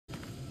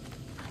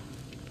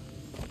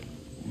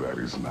That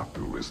is not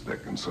the risk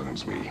that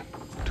concerns me.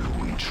 Do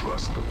we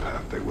trust the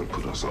path they would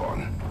put us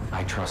on?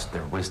 I trust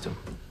their wisdom,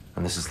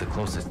 and this is the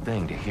closest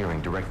thing to hearing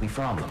directly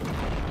from them.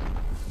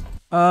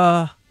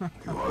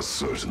 You are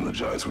certain the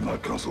Giants would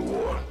not counsel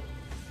war?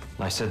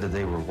 I said that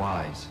they were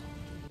wise.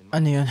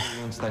 Ano yun?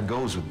 That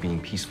goes with being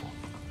peaceful.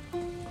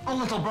 Oh,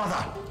 little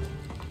brother.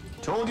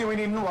 Told you we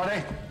needn't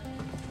worry.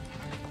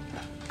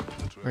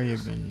 Where you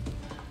been?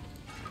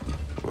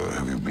 Where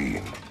have you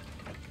been?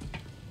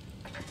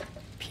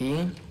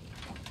 Peeing?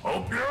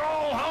 Hope you're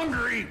all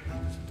hungry.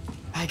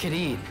 I could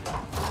eat.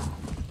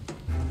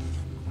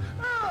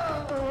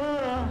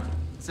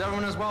 Is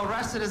everyone as well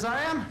rested as I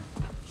am?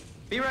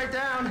 Be right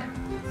down.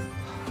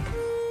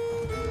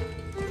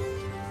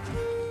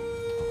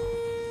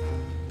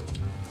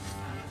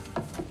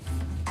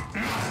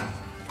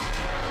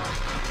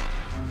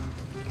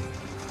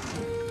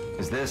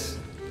 Is this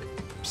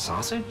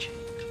sausage?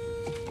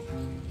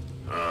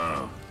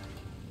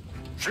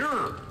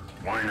 Sure.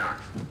 Why not?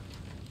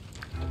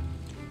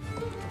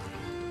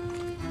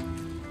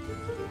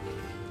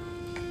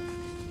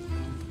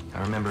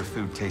 I remember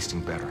food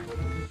tasting better.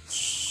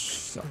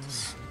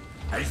 Sucks.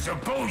 I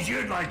suppose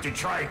you'd like to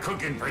try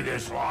cooking for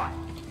this lot.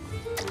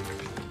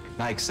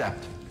 I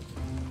accept.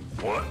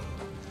 What?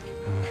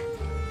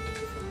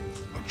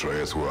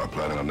 Atreus, we are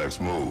planning our next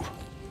move.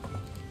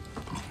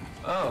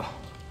 Oh,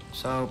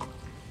 so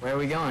where are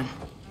we going?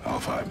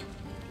 Alfheim.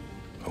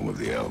 Home of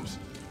the elves.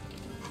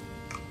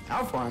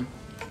 Alfarm?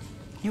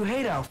 You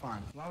hate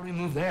Alfarm. Why would we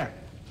move there?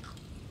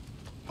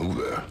 Move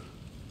there.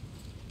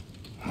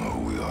 No,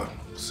 we are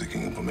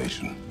seeking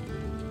information.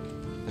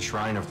 The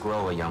Shrine of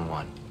Groa, young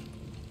one.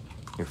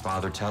 Your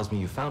father tells me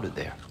you found it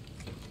there.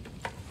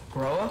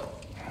 Groa?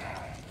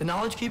 The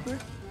Knowledge Keeper?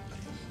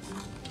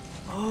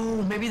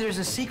 Oh, maybe there's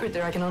a secret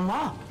there I can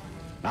unlock.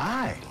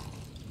 Aye.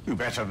 Who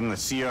better than the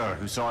seer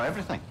who saw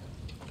everything?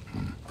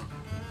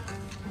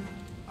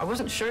 I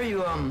wasn't sure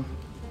you,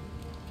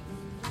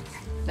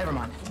 Never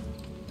mind.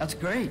 That's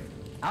great.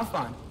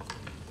 Alfarm.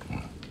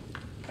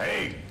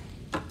 Hey,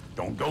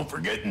 don't go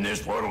forgetting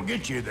this what'll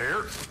get you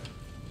there.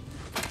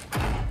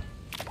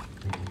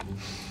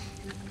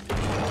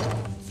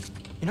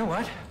 You know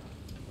what?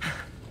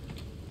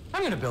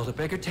 I'm gonna build a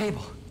bigger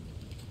table.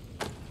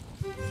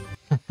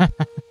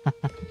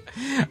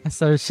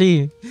 So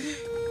she.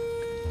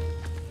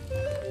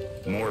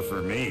 More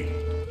for me.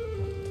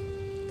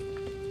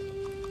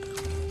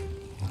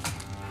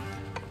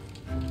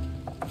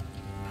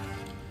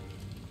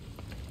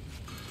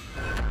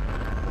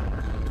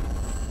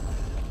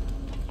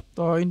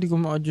 Hindi ko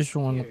ma-adjust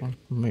yung ano ko.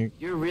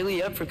 You're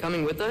really up for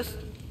coming with us?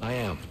 I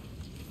am.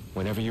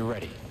 Whenever you're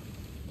ready.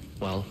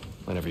 Well,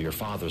 whenever your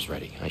father's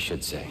ready, I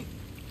should say.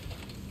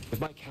 If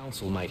my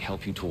counsel might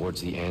help you towards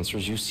the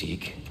answers you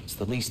seek, it's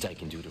the least I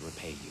can do to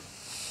repay you.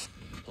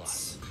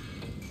 Plus,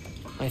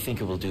 I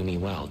think it will do me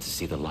well to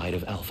see the light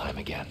of Alfheim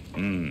again.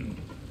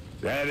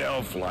 That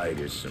elf light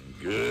is some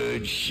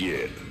good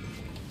shit.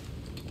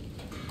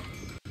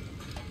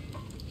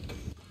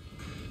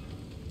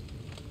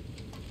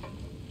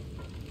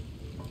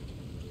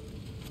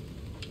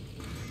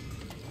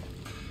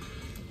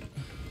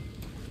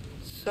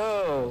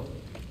 So,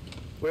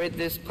 where'd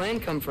this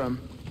plan come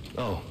from?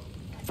 Oh,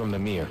 from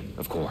Mimir,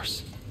 of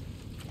course.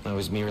 I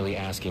was merely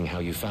asking how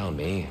you found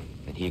me,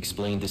 and he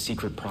explained the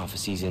secret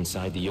prophecies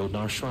inside the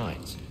Jotnar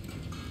shrines.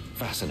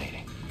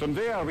 Fascinating. From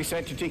there, we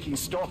set to taking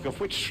stock of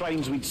which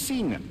shrines we'd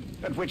seen,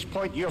 at which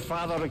point your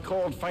father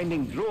recalled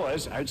finding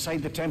Groas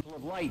outside the Temple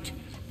of Light.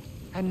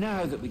 And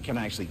now that we can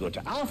actually go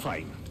to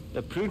Alfheim,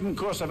 the prudent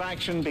course of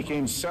action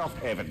became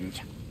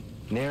self-evident.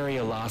 Nary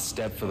a lost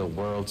step for the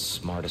world's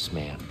smartest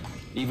man.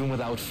 Even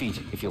without feet,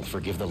 if you'll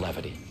forgive the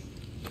levity.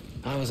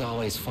 I was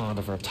always fond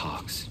of our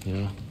talks, you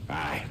know?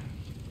 Aye.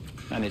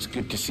 And it's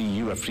good to see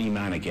you a free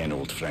man again,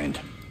 old friend.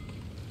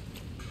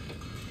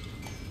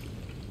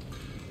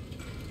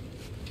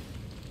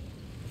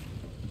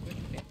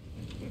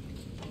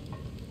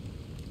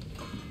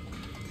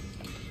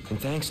 And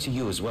thanks to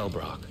you as well,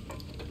 Brock.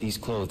 These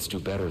clothes do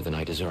better than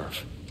I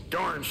deserve.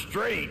 Darn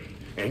straight.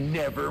 And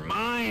never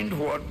mind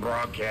what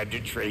Brock had to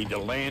trade the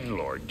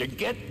landlord to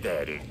get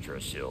that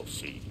Yggdrasil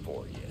seat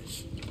for you.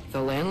 The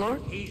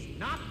landlord? He's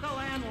not the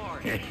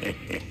landlord.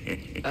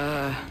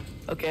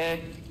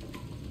 Okay.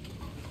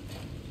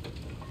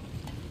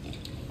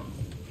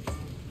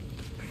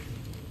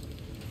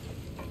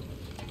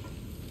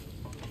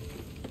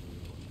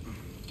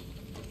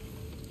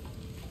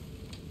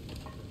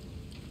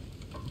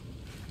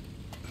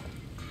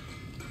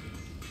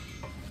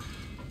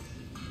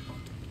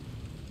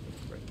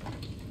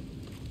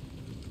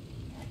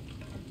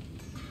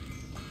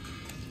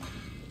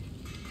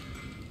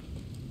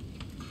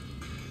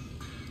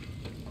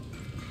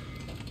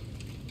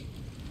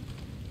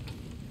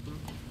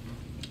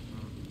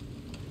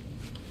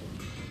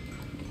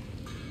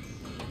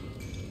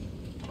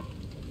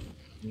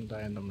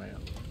 Tayo na maya.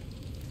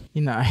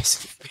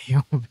 Inaayos pa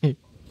yung babe.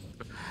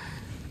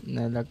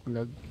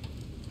 Nalaglag.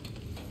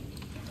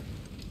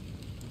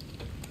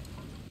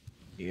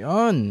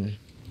 Yun.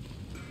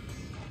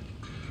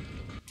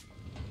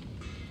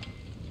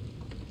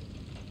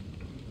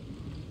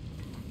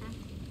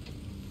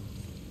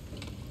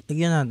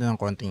 Lagyan natin ng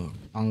konting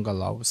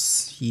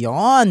angalaws.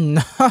 Yan!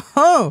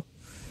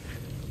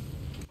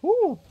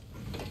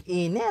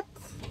 Init!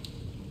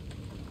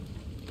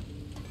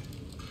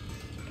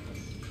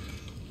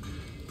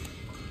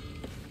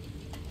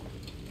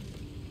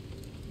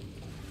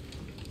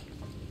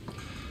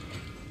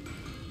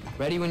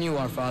 Ready when you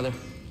are, Father.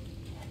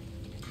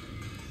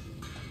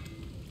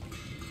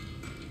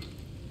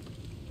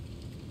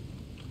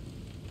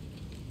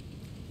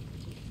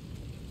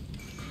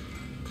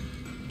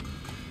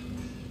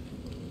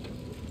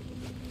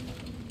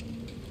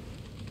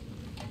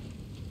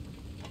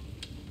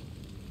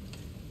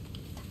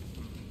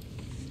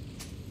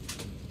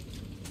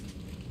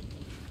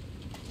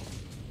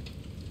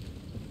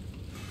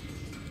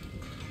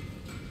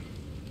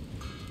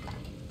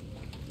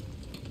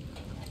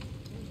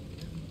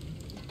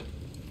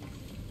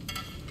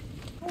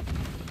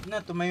 Na,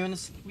 tumayo na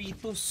si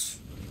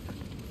Kritos.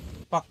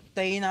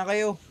 Paktay na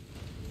kayo.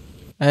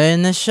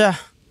 Ayan na siya.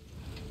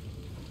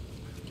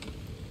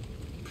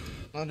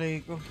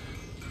 Aray ko.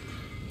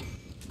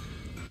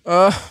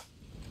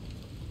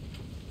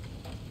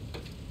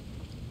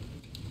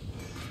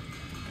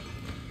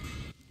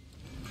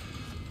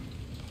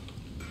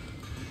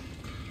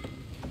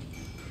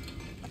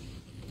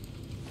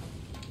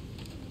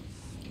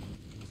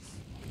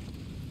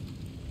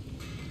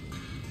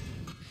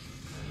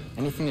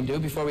 Anything to do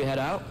before we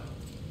head out?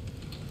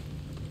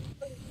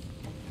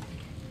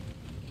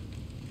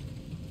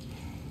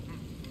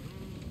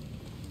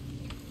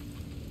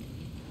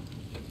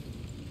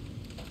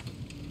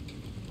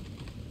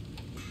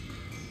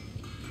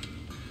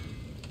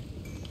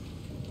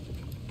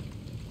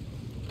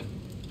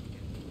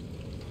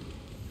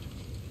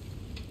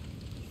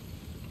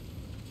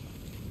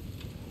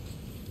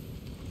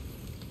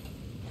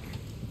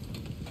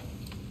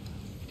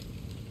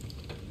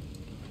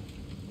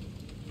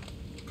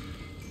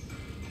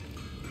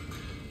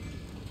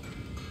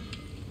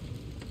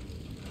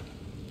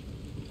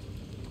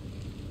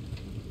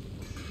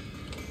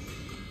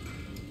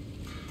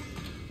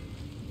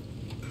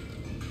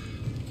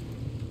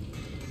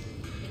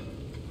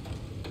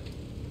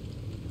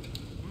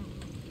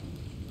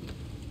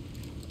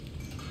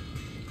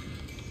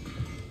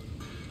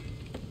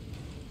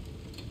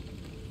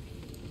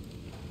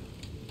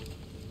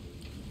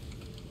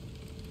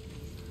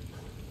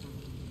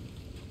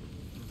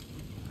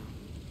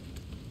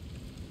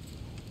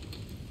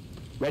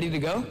 Ready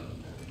to go?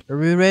 Are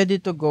we ready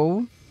to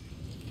go?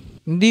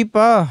 Hindi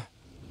pa.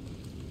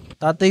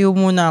 Tatayo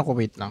muna ako.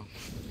 Wait lang.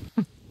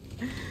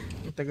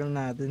 Ang tagal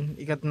natin.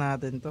 Ikat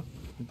natin to.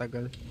 Ang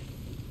tagal.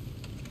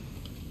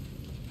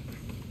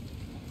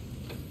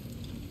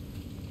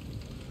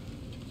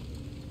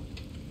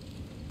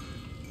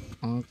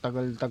 Ang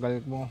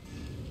tagal-tagal mo.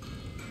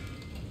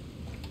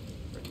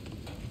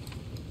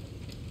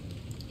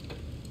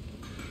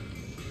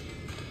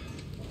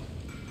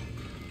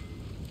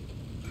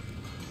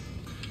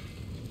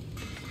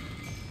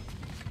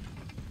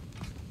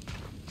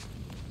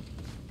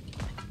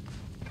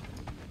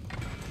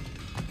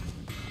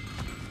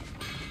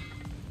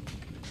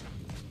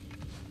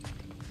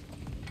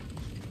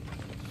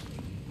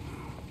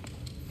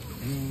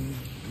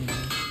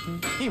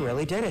 He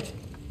really did it.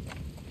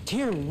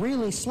 Tyr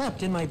really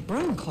slept in my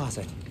broom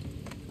closet.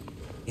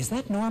 Is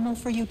that normal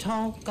for you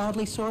tall,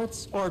 godly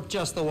sorts? Or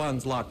just the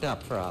ones locked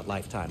up for a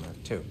lifetime or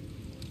two?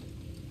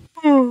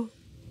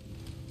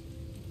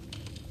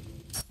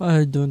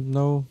 I don't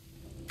know.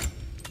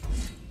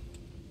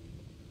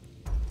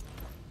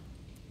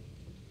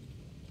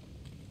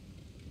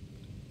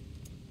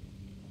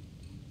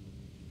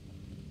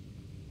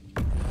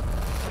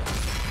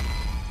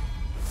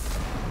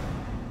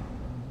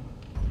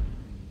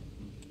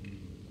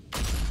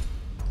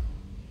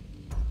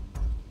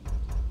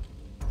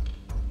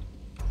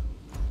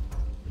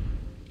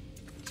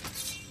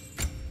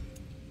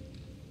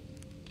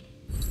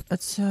 At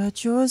sa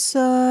Diyos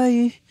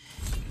ay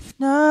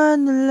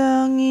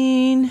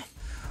nanalangin,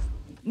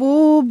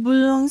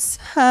 bubulong sa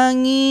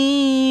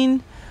hangin.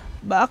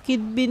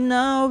 Bakit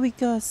binawi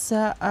ka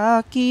sa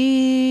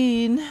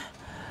akin?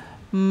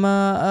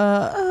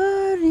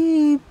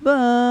 Maaari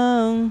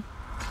bang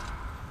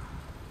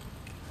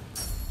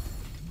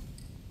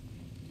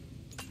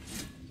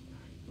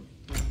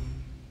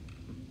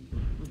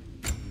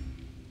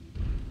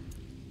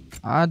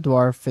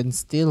Dwarfen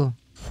Steel.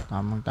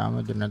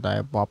 Tamang-tama, doon na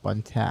tayo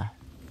papunta.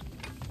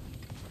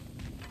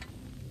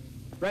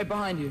 Right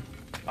behind you.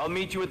 I'll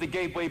meet you at the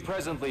gateway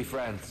presently,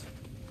 friends.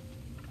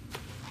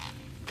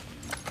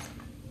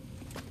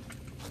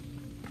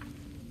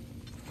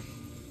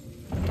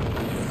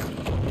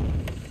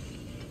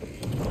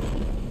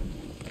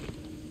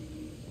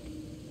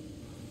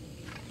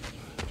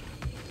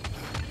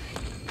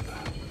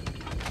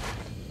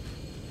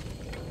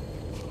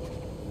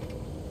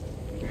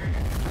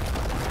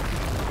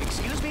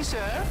 Excuse me,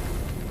 sir.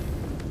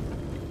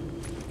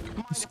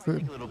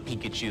 Screw. Little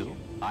Pikachu.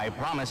 I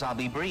promise I'll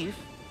be brief.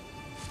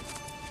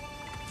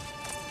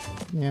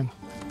 Yeah.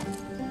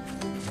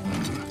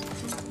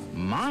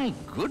 My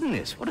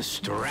goodness, what a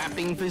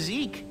strapping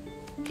physique.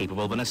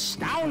 capable of an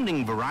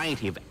astounding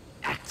variety of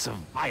acts of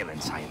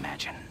violence, I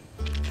imagine.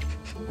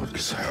 What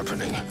is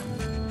happening?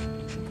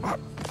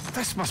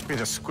 This must be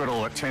the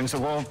squirrel that tends the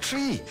wall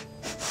tree.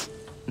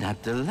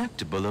 That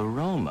delectable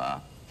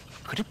aroma.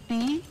 Could it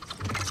be?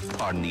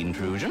 Pardon the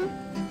intrusion.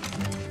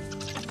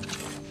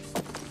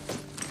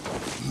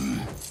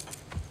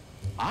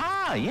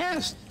 Ah,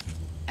 yes.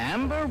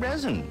 Amber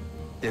resin.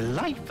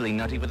 Delightfully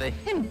nutty with a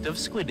hint of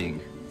squidding.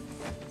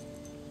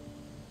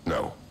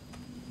 No.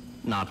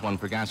 Not one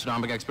for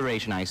gastronomic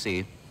exploration, I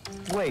see.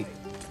 Wait,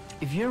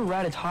 if you're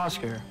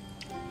Ratatoskr,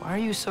 why are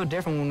you so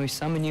different when we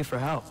summon you for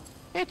help?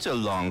 It's a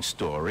long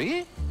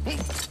story.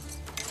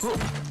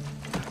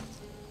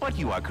 But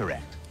you are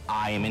correct.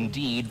 I am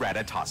indeed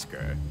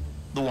Ratatoskr.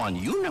 The one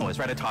you know as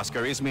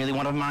Ratatoskr is merely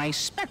one of my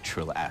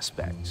spectral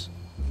aspects.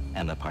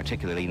 And a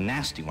particularly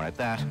nasty one at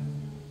that.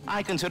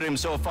 I consider him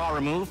so far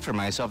removed from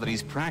myself that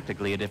he's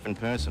practically a different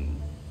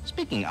person.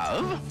 Speaking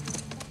of,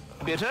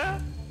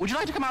 Bitter, would you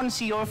like to come out and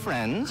see your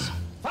friends?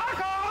 Fuck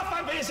off!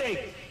 I'm busy!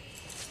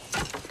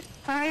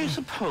 I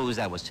suppose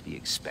that was to be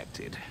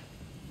expected.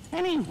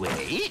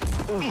 Anyway,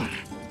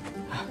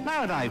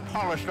 now that I've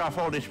polished off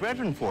all this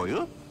resin for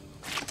you,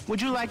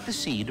 would you like the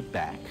seed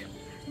back?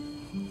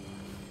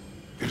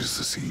 It is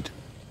the seed.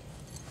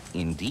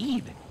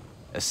 Indeed.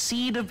 A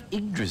seed of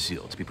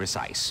Yggdrasil, to be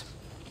precise.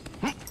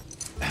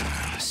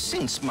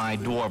 Since my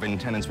dwarven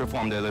tenants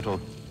performed their little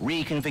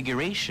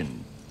reconfiguration,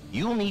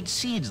 you'll need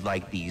seeds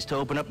like these to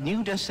open up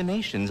new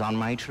destinations on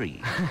my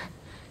tree.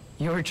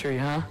 Your tree,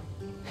 huh?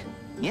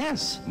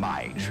 Yes,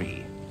 my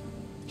tree.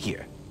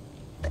 Here,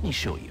 let me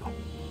show you.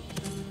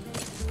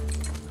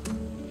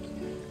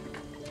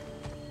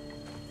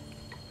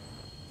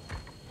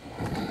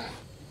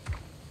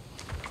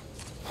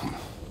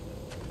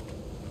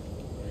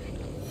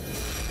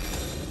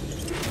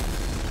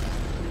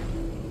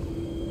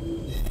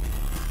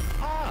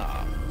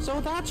 So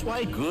that's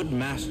why good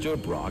Master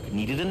Brock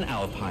needed an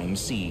Alpine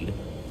seed.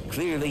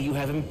 Clearly you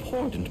have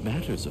important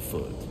matters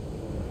afoot.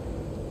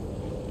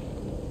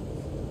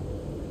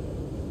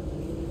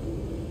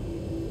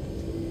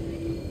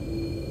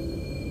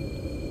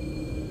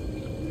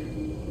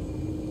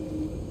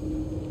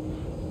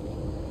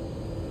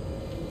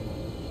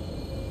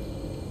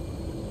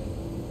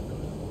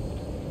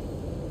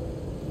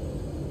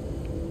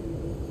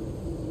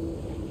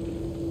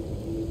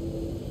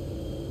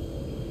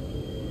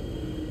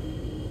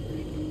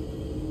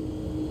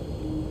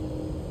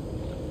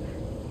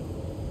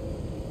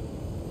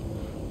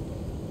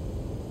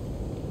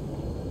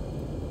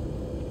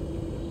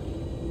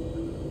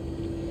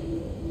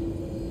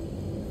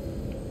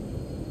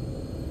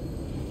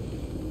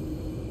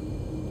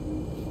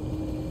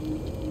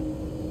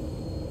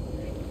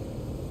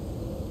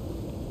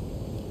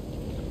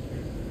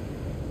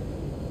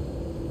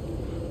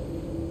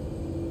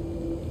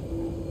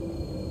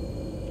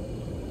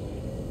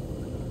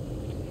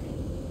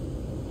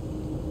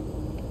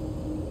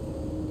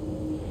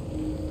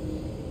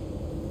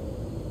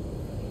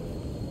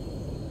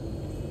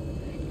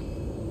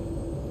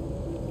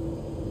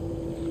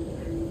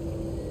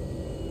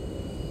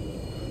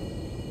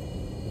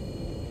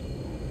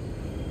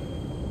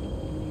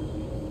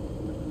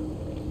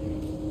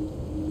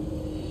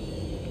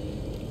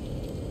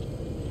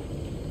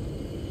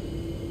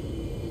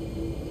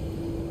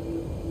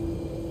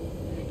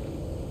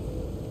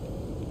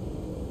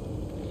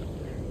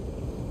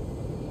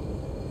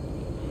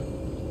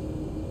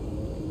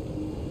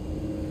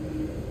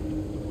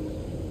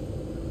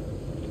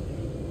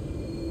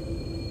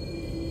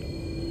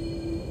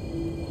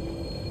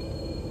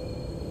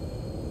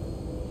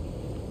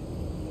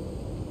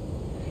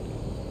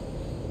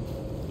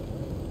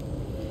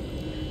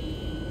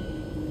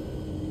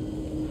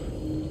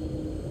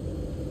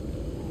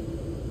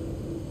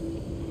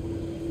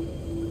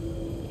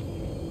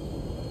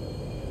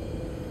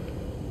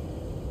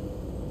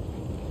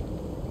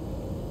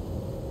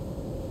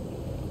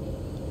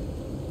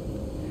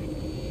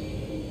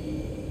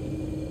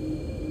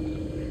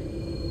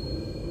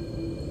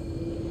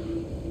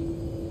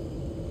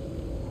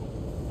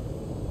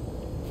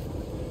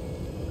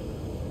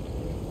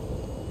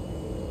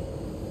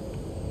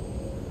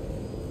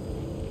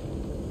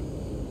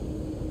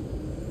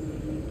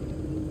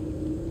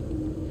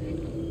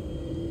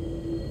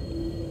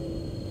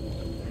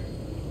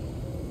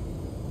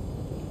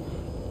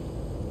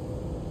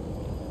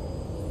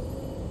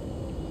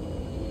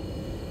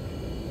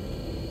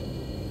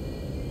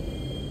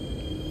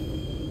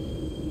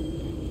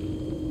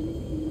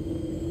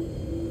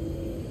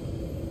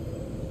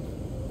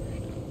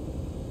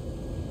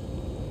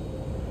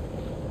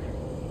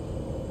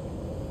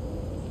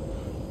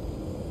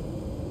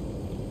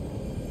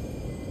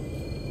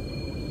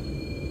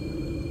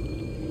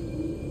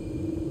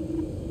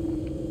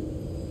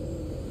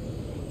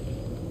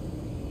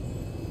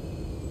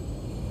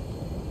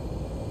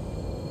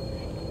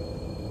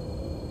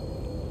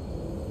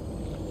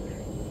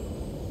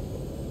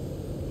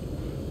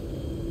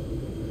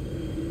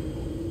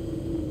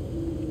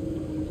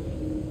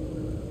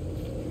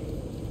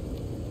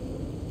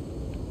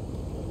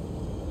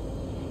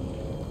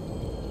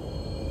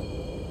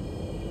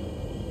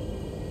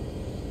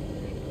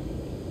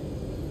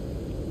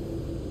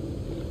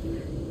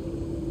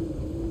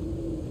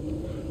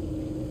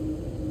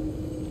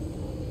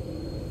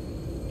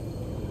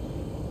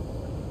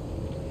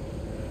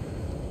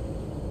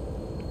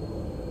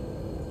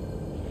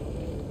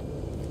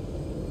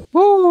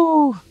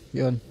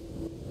 Yun.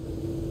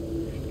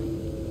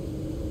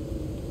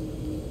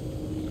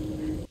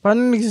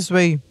 Paano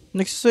nagsisway?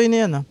 Nagsisway na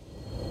yan, ah.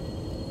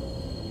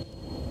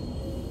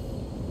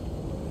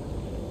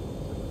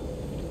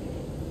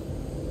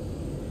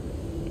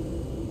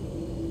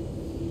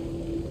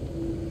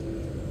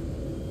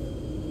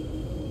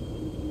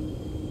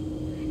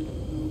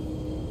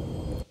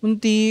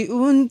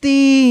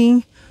 Unti-unti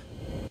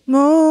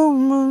mo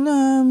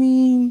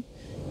namin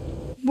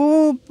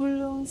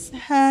bubulong sa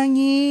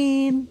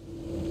hangin.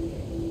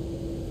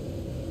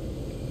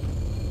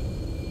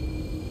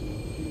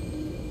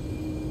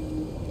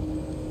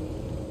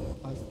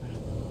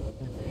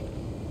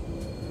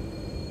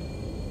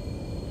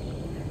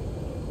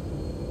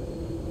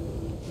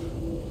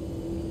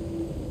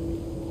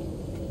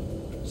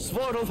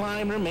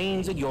 Svartalfheim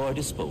remains at your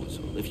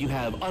disposal if you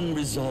have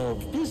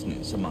unresolved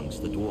business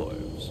amongst the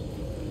dwarves.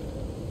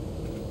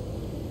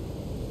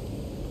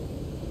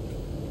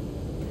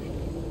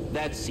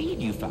 That seed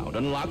you found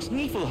unlocks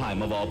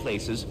Niflheim of all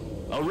places,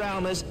 a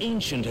realm as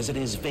ancient as it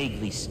is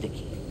vaguely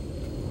sticky.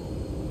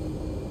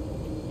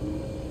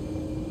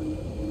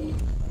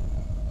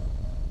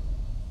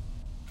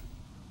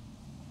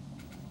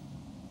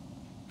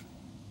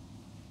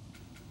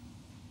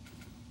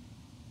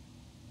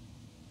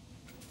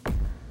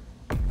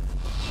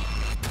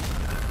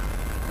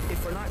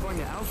 If we're not going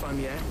to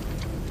Alfheim yet,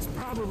 it's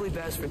probably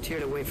best for Tyr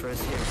to wait for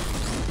us here.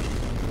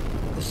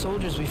 The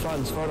soldiers we fought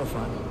in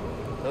Svartalfheim,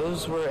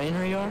 those were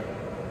Einherjar?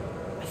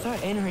 I thought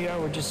Einherjar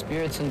were just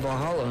spirits in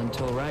Valhalla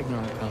until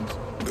Ragnarok comes.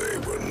 They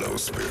were no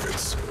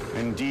spirits.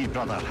 Indeed,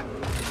 brother.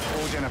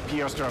 Odin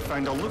appears to have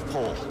found a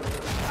loophole.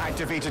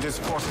 Activated his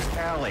forces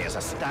early as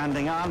a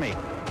standing army.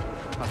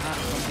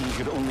 Perhaps something he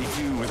could only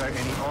do without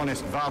any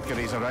honest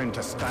Valkyries around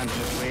to stand in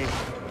his way.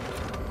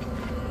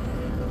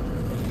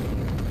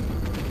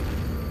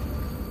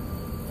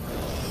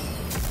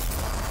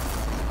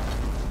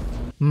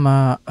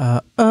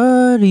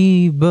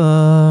 Maaari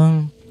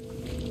bang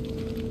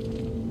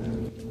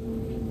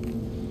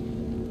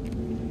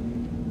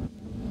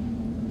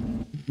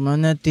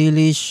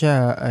manatili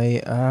siya ay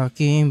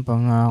aking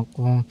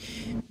pangakong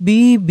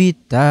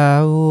bibitawan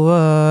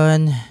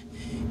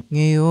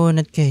ngayon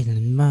at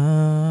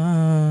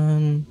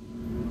kailanman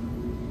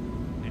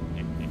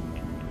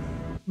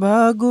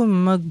bago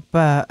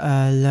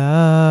magpaalam.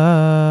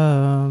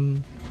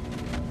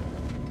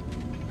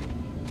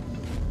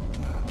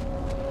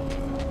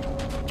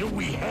 Do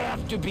we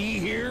have to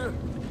be here?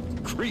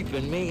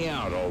 Creeping me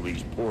out, all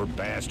these poor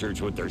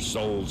bastards with their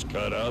souls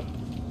cut up.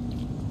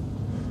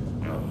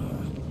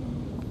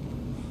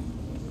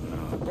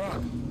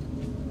 Brock,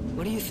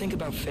 what do you think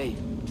about fate?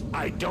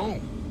 I don't.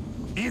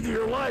 Either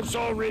your life's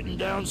all written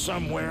down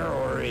somewhere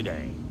or it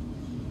ain't.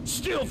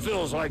 Still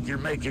feels like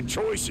you're making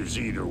choices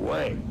either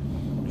way.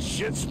 The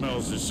shit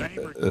smells the same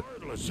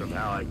regardless of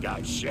how I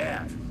got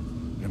shat.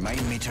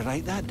 Remind me to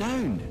write that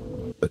down.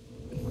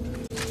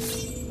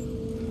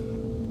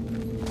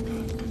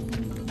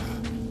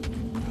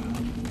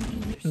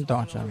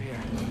 Don't you? Over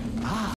here. Ah,